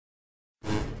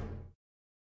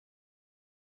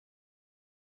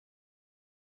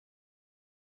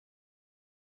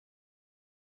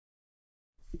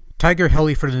Tiger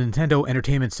Heli for the Nintendo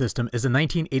Entertainment System is a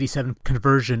 1987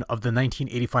 conversion of the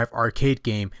 1985 arcade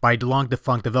game by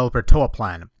long-defunct developer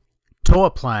Toaplan.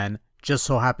 Toaplan just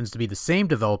so happens to be the same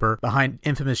developer behind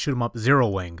infamous shoot-'em-up Zero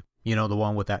Wing. You know, the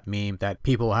one with that meme that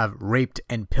people have raped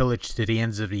and pillaged to the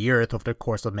ends of the earth over the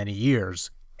course of many years.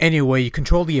 Anyway, you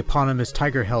control the eponymous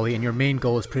Tiger Heli and your main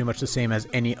goal is pretty much the same as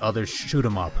any other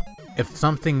shoot-'em-up. If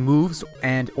something moves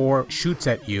and/or shoots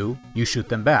at you, you shoot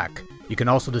them back. You can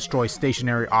also destroy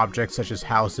stationary objects such as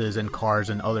houses and cars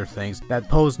and other things that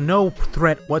pose no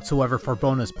threat whatsoever for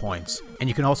bonus points. And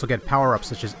you can also get power-ups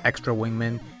such as extra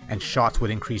wingmen and shots with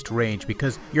increased range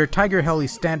because your Tiger Heli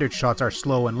standard shots are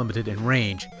slow and limited in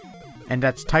range. And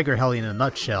that's Tiger Heli in a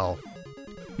nutshell.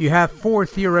 You have 4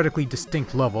 theoretically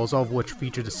distinct levels, all of which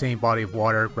feature the same body of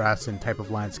water, grass, and type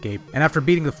of landscape. And after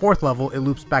beating the 4th level, it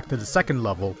loops back to the 2nd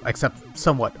level, except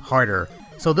somewhat harder.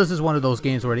 So this is one of those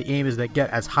games where the aim is to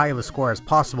get as high of a score as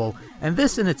possible, and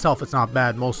this in itself is not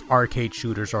bad. Most arcade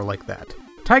shooters are like that.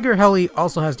 Tiger Heli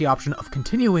also has the option of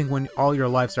continuing when all your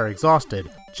lives are exhausted.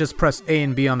 Just press A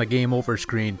and B on the game over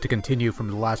screen to continue from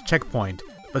the last checkpoint.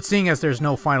 But seeing as there's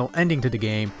no final ending to the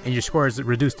game, and your score is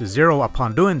reduced to 0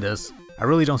 upon doing this, I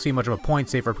really don't see much of a point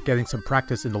save for getting some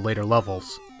practice in the later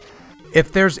levels.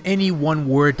 If there's any one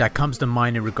word that comes to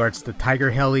mind in regards to Tiger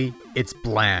Heli, it's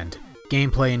bland.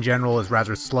 Gameplay in general is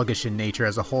rather sluggish in nature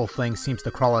as the whole thing seems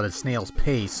to crawl at a snail's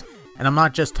pace, and I'm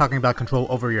not just talking about control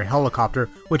over your helicopter,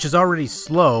 which is already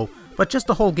slow, but just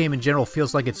the whole game in general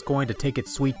feels like it's going to take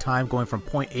its sweet time going from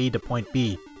point A to point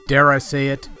B. Dare I say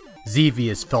it?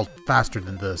 Xevious felt faster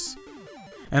than this.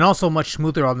 And also much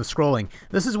smoother on the scrolling.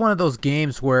 This is one of those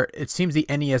games where it seems the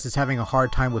NES is having a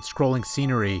hard time with scrolling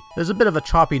scenery. There's a bit of a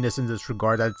choppiness in this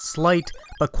regard that's slight,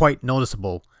 but quite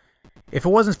noticeable. If it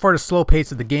wasn't for the slow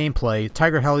pace of the gameplay,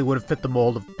 Tiger Heli would have fit the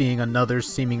mold of being another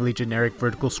seemingly generic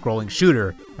vertical scrolling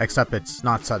shooter, except it's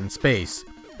not set in space.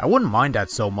 I wouldn't mind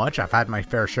that so much. I've had my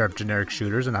fair share of generic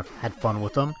shooters and I've had fun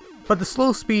with them. But the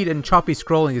slow speed and choppy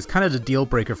scrolling is kind of the deal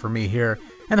breaker for me here.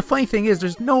 And the funny thing is,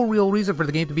 there's no real reason for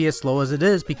the game to be as slow as it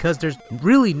is because there's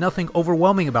really nothing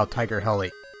overwhelming about Tiger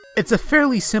Heli. It's a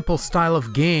fairly simple style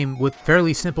of game with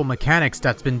fairly simple mechanics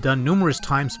that's been done numerous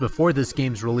times before this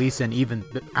game's release and even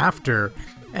after,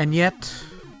 and yet,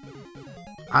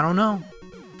 I don't know.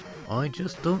 I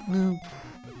just don't know.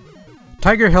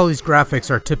 Tiger Heli's graphics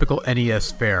are typical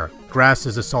NES fare. Grass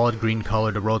is a solid green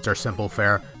color, the roads are simple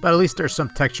fare, but at least there's some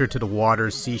texture to the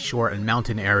waters, seashore, and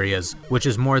mountain areas, which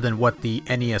is more than what the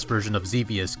NES version of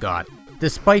Xevious got.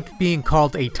 Despite being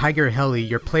called a Tiger Heli,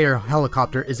 your player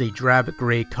helicopter is a drab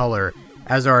gray color,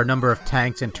 as are a number of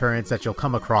tanks and turrets that you'll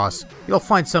come across. You'll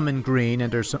find some in green,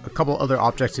 and there's a couple other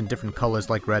objects in different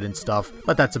colors like red and stuff,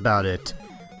 but that's about it.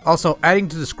 Also, adding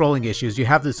to the scrolling issues, you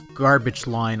have this garbage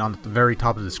line on the very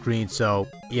top of the screen, so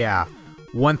yeah.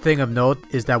 One thing of note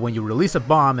is that when you release a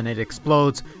bomb and it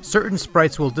explodes, certain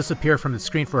sprites will disappear from the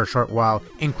screen for a short while,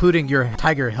 including your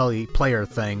Tiger Heli player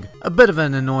thing. A bit of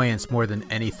an annoyance more than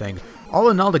anything. All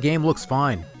in all, the game looks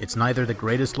fine. It's neither the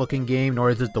greatest looking game nor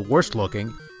is it the worst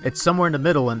looking. It's somewhere in the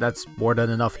middle and that's more than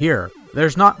enough here.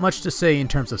 There's not much to say in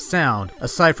terms of sound,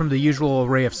 aside from the usual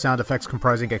array of sound effects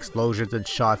comprising explosions and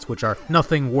shots, which are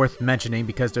nothing worth mentioning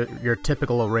because they're your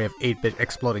typical array of 8-bit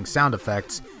exploding sound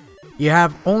effects. You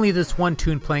have only this one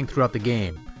tune playing throughout the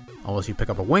game. Unless you pick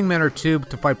up a wingman or two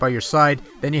to fight by your side,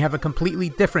 then you have a completely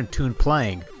different tune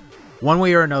playing. One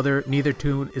way or another, neither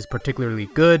tune is particularly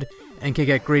good, and can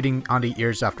get grating on the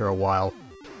ears after a while.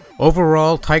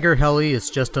 Overall, Tiger Heli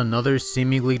is just another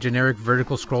seemingly generic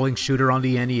vertical scrolling shooter on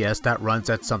the NES that runs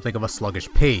at something of a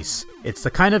sluggish pace. It's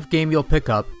the kind of game you'll pick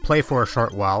up, play for a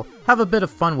short while, have a bit of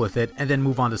fun with it, and then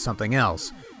move on to something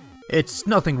else. It's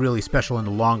nothing really special in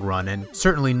the long run, and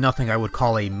certainly nothing I would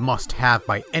call a must-have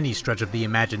by any stretch of the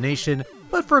imagination,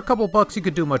 but for a couple bucks you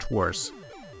could do much worse.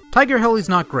 Tiger Heli's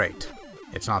not great.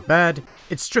 It's not bad,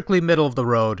 it's strictly middle of the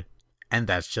road, and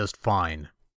that's just fine.